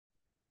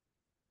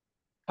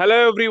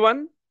Hello,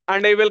 everyone,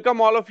 and I welcome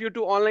all of you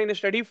to Online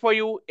Study for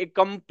You, a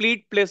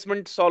complete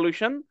placement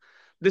solution.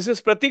 This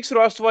is Pratik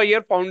Srivastava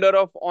here, founder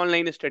of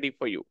Online Study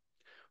for You.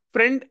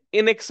 Friend,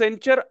 in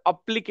Accenture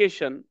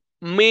application,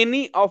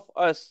 many of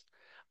us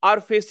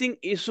are facing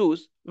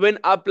issues when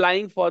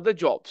applying for the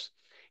jobs.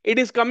 It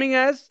is coming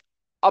as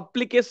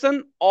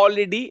application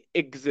already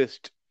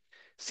exists.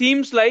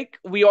 Seems like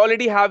we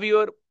already have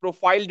your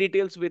profile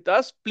details with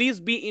us. Please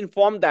be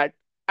informed that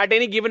at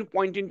any given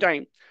point in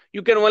time,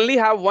 you can only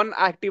have one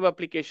active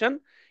application.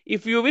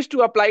 If you wish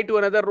to apply to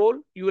another role,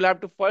 you will have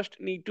to first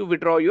need to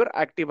withdraw your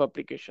active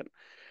application.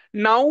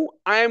 Now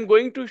I am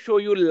going to show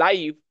you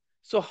live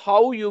so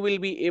how you will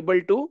be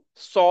able to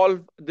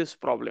solve this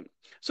problem.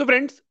 So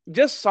friends,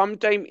 just some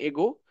time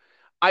ago,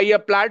 I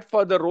applied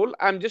for the role.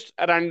 I'm just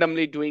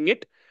randomly doing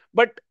it.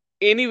 But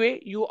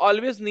anyway, you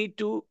always need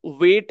to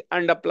wait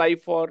and apply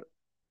for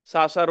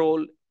SASA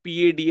role,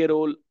 PADA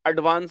role,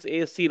 advanced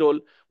ASC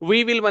role.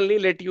 We will only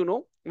let you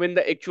know when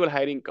the actual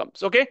hiring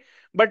comes. Okay.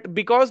 But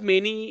because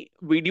many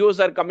videos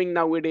are coming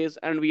nowadays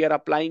and we are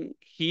applying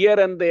here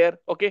and there.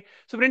 Okay.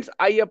 So friends,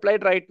 I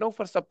applied right now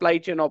for supply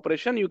chain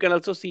operation. You can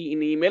also see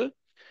in email.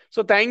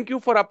 So thank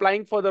you for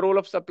applying for the role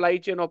of supply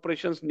chain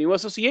operations new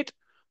associate.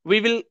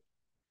 We will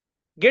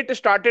get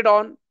started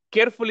on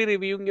carefully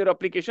reviewing your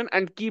application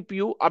and keep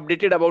you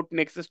updated about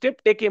next step.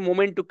 Take a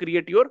moment to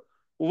create your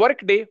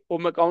workday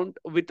home account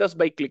with us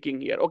by clicking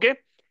here. Okay.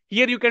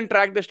 Here you can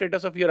track the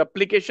status of your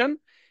application,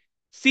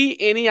 see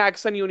any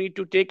action you need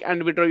to take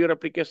and withdraw your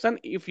application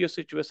if your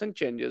situation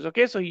changes.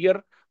 Okay. So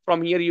here,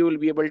 from here, you will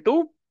be able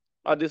to,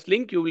 this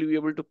link, you will be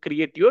able to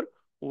create your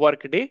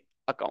workday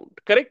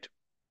account. Correct.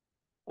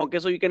 Okay.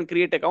 So you can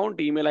create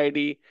account, email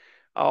ID,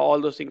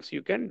 all those things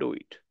you can do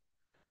it.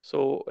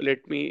 So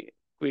let me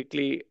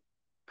quickly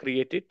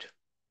create it.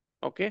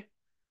 Okay.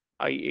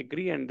 I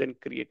agree and then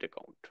create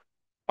account.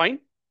 Fine.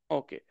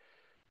 Okay.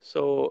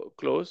 So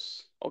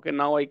close. Okay.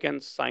 Now I can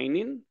sign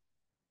in.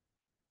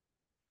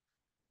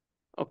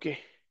 Okay.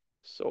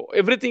 So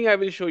everything I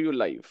will show you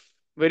live.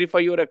 Verify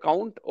your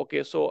account.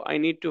 Okay. So I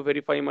need to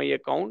verify my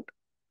account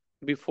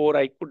before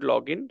I could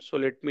log in. So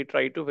let me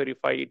try to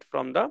verify it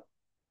from the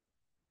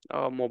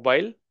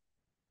mobile.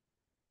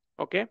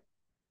 Okay.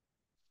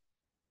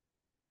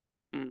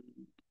 Mm,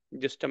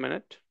 just a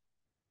minute.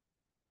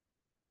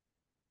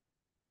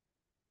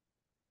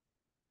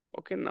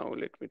 Okay. Now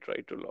let me try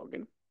to log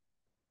in.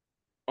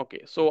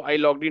 Okay, so I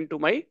logged into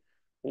my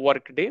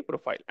Workday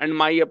profile and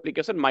my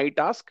application, my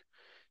task.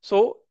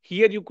 So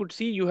here you could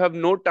see you have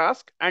no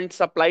task and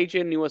supply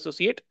chain new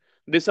associate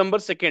December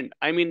 2nd.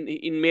 I mean,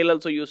 in mail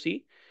also you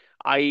see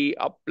I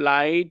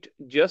applied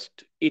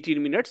just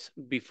 18 minutes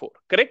before,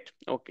 correct?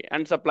 Okay,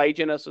 and supply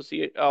chain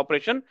associate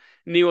operation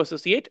new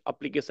associate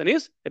application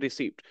is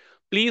received.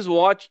 Please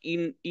watch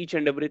in each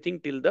and everything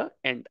till the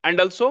end. And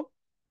also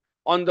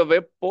on the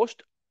web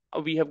post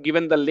we have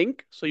given the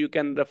link so you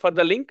can refer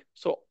the link.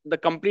 So the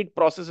complete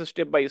process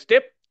step by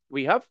step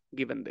we have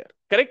given there,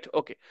 correct?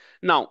 Okay.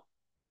 Now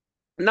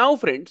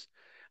friends,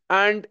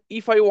 and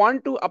if I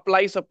want to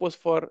apply suppose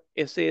for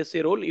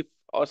SASA role, if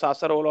or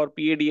SASA role or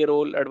PADA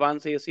role,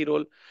 advanced ASC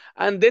role,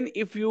 and then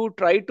if you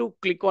try to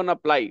click on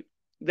apply,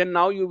 then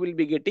now you will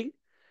be getting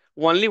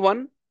only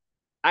one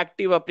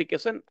active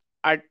application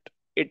at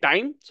a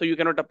time, so you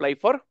cannot apply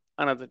for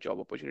another job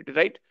opportunity,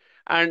 right?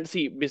 And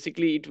see,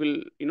 basically it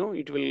will,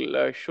 it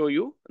will show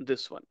you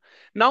this one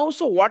now.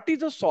 So what is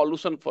the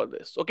solution for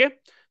this? Okay,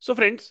 so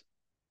friends,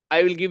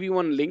 I will give you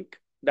one link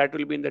that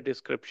will be in the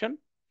description.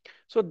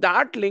 So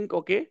that link,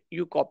 okay,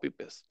 you copy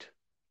paste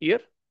here.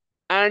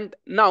 And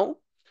now,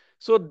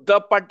 so the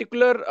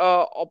particular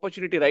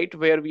opportunity, right,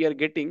 where we are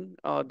getting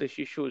this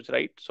issues,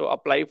 right? So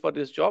apply for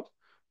this job,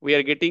 we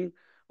are getting,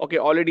 okay,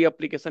 already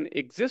application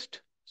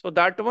exist. So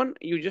that one,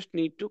 you just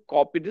need to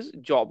copy this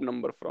job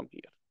number from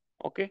here.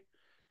 Okay.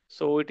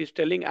 So it is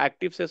telling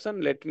active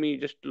session. Let me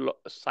just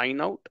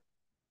sign out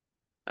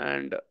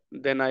and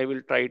then I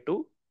will try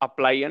to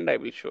apply and I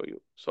will show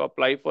you. So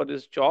apply for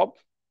this job.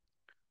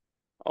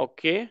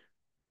 Okay.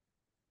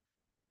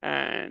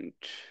 And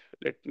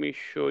let me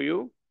show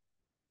you.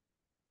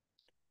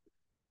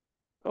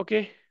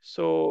 Okay.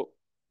 So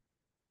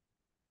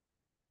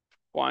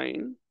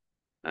fine.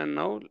 And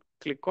now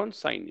click on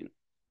sign in.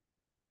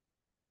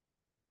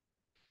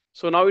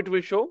 So now it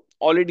will show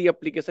already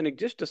application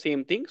exists, the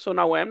same thing. So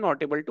now I am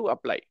not able to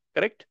apply,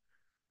 correct?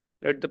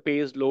 Let the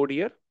page load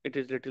here. It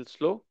is little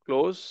slow.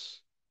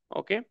 Close.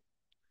 Okay.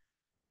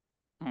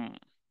 Hmm.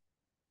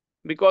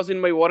 Because in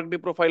my workday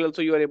profile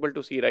also you are able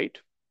to see, right?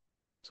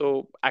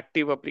 So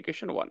active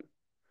application one.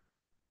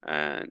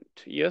 And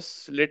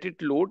yes, let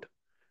it load.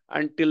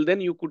 Until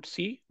then you could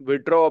see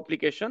withdraw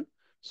application.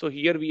 So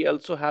here we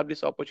also have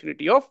this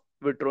opportunity of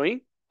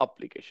withdrawing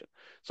application.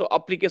 So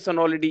application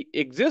already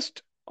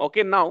exists.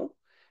 Okay, now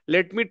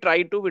let me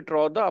try to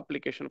withdraw the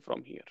application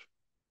from here.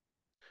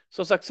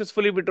 So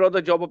successfully withdraw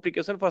the job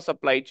application for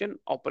supply chain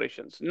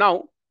operations.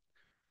 Now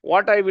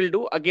what I will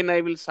do, again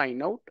I will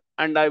sign out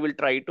and I will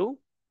try to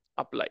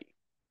apply.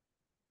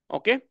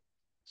 Okay,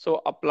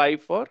 so apply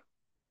for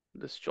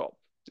this job.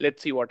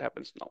 Let's see what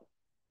happens now.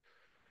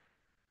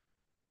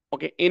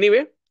 Okay,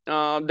 anyway,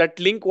 that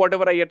link,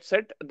 whatever I had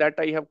said, that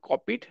I have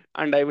copied,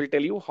 and I will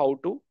tell you how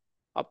to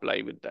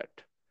apply with that.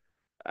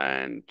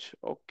 And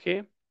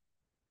okay,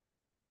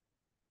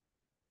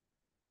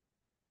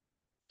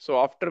 so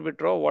after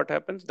withdraw, what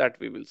happens, that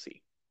we will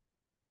see.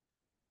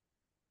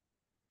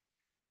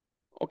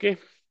 Okay,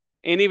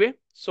 anyway,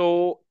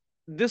 so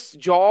this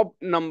job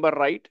number,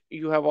 right,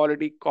 you have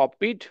already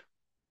copied.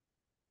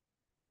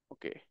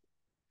 Okay,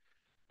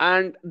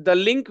 and the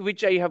link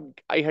which I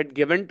had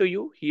given to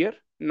you here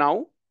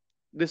now,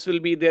 this will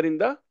be there in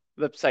the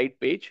website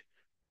page.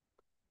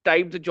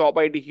 Type the job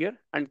ID here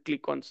and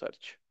click on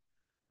search.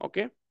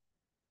 Okay,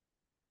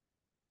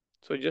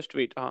 so just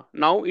wait.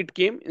 Now it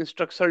came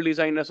instructional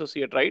design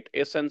associate, right?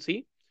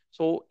 SNC.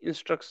 So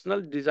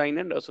instructional design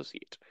and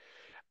associate.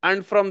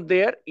 And from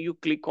there you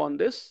click on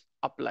this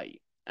apply,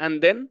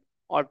 and then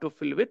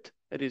autofill with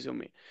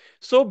resume.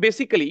 So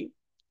basically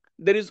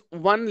there is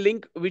one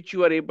link which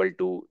you are able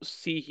to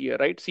see here,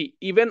 right? See,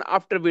 even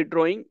after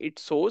withdrawing, it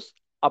shows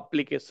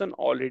application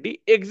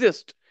already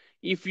exists.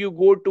 If you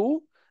go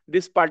to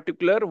this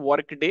particular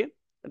work day,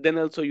 then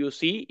also you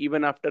see,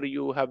 even after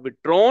you have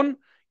withdrawn,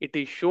 it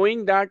is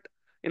showing that,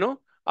 you know,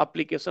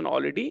 application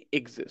already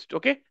exists.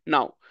 Okay,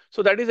 now,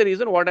 so that is the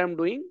reason what I'm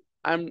doing.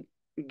 I'm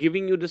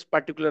giving you this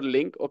particular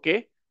link.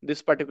 Okay,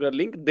 this particular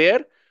link,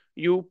 there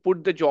you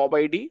put the job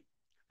ID,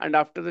 and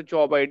after the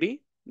job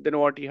ID, then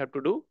what you have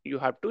to do, you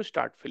have to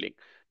start filling.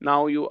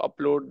 Now you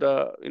upload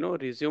the,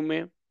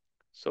 resume.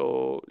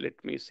 So let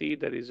me see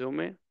the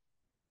resume.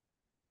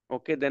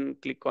 Okay, then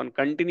click on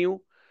continue,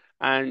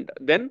 and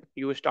then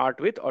you start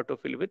with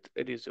autofill with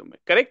resume,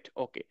 correct?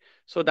 Okay,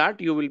 so that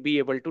you will be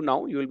able to,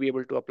 now you will be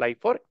able to apply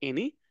for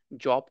any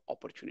job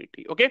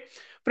opportunity. Okay,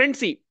 friends,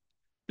 see,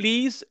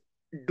 please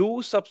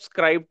do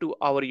subscribe to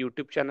our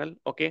YouTube channel.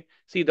 Okay,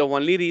 see, the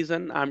only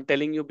reason I'm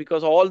telling you,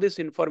 because all this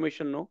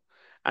information, no,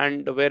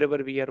 and wherever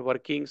we are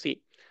working,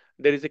 see,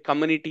 there is a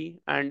community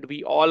and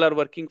we all are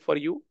working for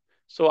you.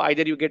 So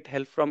either you get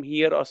help from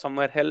here or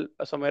somewhere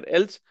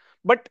else,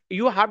 but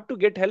you have to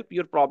get help,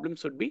 your problem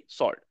should be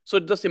solved. So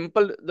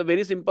the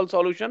very simple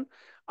solution,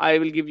 I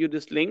will give you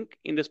this link.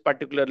 In this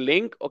particular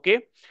link,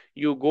 okay,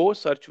 you go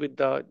search with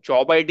the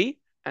job ID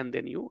and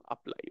then you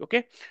apply.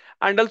 Okay,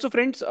 and also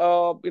friends,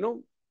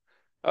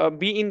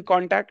 be in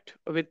contact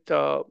with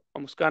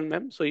Muskan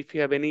ma'am. So if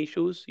you have any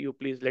issues, you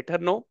please let her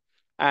know,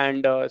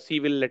 and she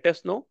will let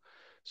us know.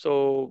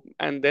 So,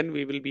 and then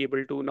we will be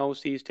able to, now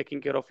she is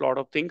taking care of a lot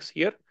of things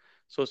here.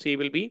 So she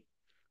will be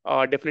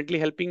definitely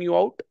helping you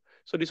out.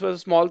 So this was a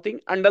small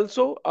thing. And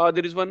also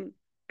there is one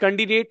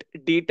candidate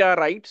data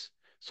rights.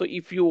 So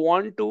if you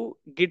want to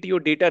get your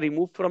data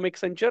removed from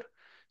Accenture,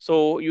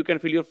 so you can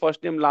fill your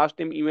first name, last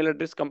name, email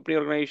address, company,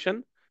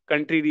 organization,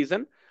 country,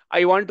 region.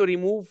 I want to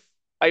remove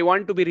I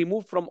want to be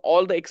removed from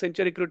all the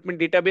Accenture recruitment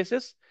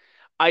databases.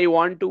 I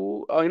want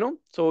to,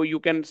 so you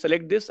can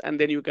select this and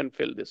then you can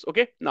fill this.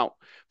 Okay. Now,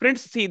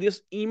 friends, see,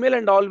 this email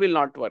and all will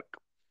not work.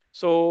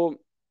 So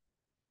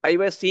I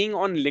was seeing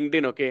on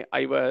LinkedIn, okay,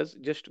 I was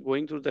just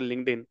going through the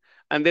LinkedIn,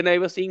 and then I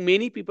was seeing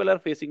many people are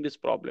facing this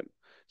problem.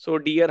 So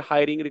dear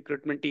hiring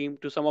recruitment team,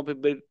 to some of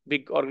the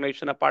big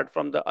organization apart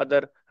from the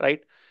other,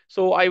 right?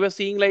 So I was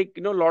seeing, like,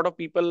 a lot of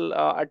people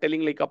are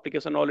telling like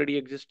application already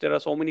exists. There are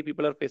so many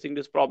people are facing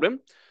this problem.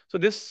 So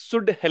this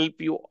should help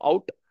you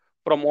out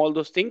from all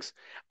those things.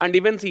 And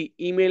even see,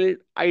 email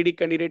ID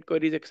candidate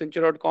queries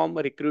accenture.com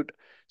recruit.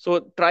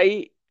 So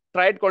try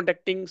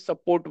contacting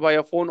support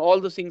via phone, all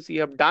the things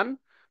you have done,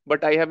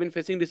 but I have been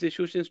facing this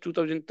issue since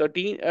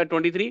 2013,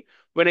 23,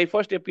 when I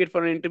first appeared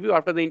for an interview.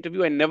 After the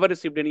interview, I never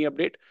received any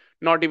update,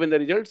 not even the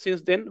result.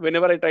 Since then,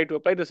 whenever I try to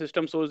apply, the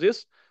system shows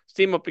this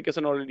same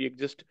application already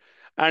exists,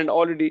 and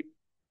already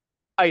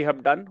I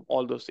have done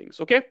all those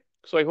things. Okay,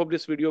 so I hope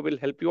this video will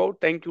help you out.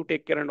 Thank you,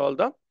 take care, and all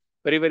the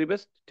very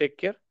best. Take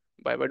care.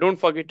 Bye bye. Don't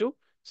forget to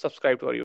subscribe to our YouTube.